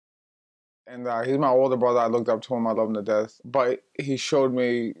And he's my older brother. I looked up to him. I love him to death. But he showed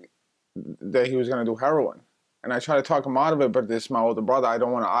me that he was gonna do heroin, and I tried to talk him out of it. But this is my older brother. I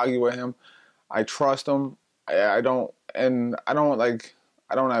don't want to argue with him. I trust him. I don't, and I don't like.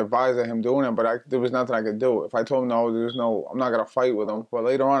 I don't advise him doing it, but there was nothing I could do. If I told him no, there's no. I'm not gonna fight with him. But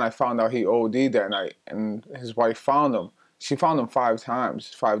later on, I found out he OD'd that night, and his wife found him. She found him 5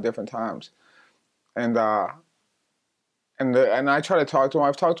 times, 5 different times, and and I try to talk to him.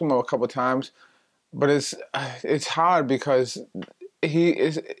 I've talked to him a couple of times, but it's hard because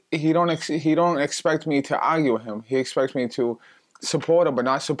he don't expect me to argue with him. He expects me to support him, but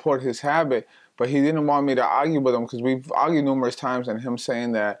not support his habit. But he didn't want me to argue with him because we've argued numerous times, and him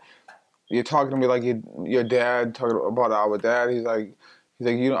saying that you're talking to me like your dad, talking about our dad. He's like,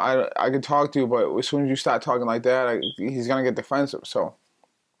 you know, I can talk to you, but as soon as you start talking like that, he's gonna get defensive. So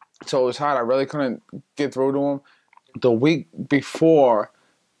it was hard. I really couldn't get through to him. The week before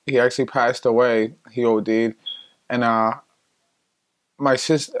he actually passed away, he OD'd, and my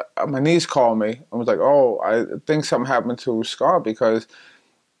niece called me and was like, "Oh, I think something happened to Scott because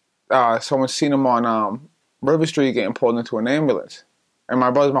someone seen him on River Street getting pulled into an ambulance." And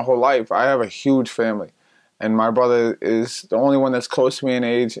my brother's my whole life. I have a huge family, and my brother is the only one that's close to me in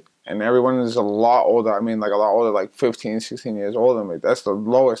age, and everyone is a lot older. I mean, like a lot older, like 15, 16 years older than me. That's the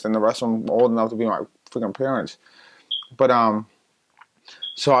lowest, and the rest of them old enough to be my freaking parents. But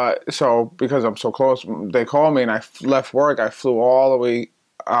so because I'm so close, they called me and I left work. I flew all the way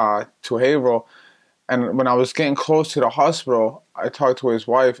to Haverhill, and when I was getting close to the hospital, I talked to his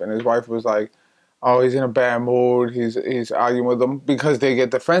wife, and his wife was like, "Oh, he's in a bad mood. He's arguing with them," because they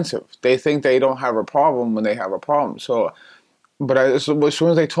get defensive. They think they don't have a problem when they have a problem. So, but as soon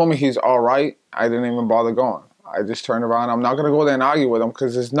as they told me he's all right, I didn't even bother going. I just turned around. I'm not gonna go there and argue with him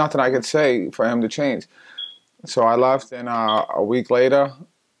because there's nothing I could say for him to change. So I left, and a week later,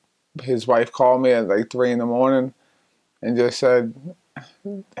 his wife called me at like 3 in the morning and just said,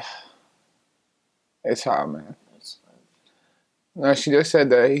 "It's hard, man." No, she just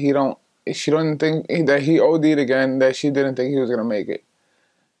said that she didn't think that he OD'd again, that she didn't think he was gonna make it.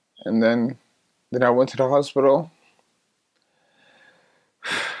 And then I went to the hospital,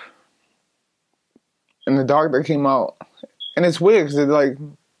 and the doctor came out, and it's weird because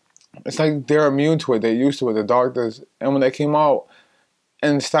it's like they're immune to it, they're used to it, the doctors. And when they came out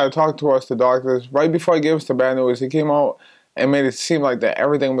and started talking to us, the doctors, right before he gave us the bad news, he came out and made it seem like that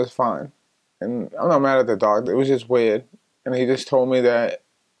everything was fine. And I'm not mad at the doctor. It was just weird. And he just told me that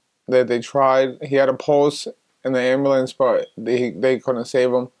they tried. He had a pulse in the ambulance, but they couldn't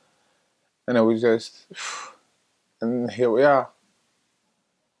save him. And it was just, and here we are.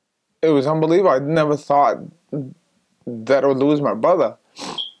 It was unbelievable. I never thought that I would lose my brother.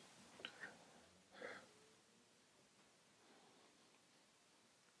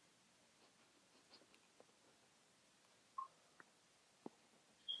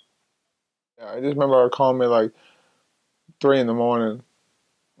 Yeah, I just remember her calling me like 3 in the morning,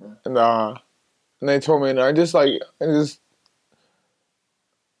 and they told me, and I just like,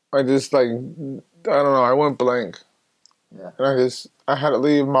 I don't know, I went blank, Yeah. and I had to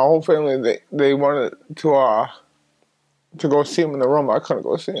leave. My whole family, they wanted to go see him in the room. I couldn't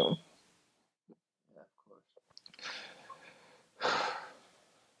go see him.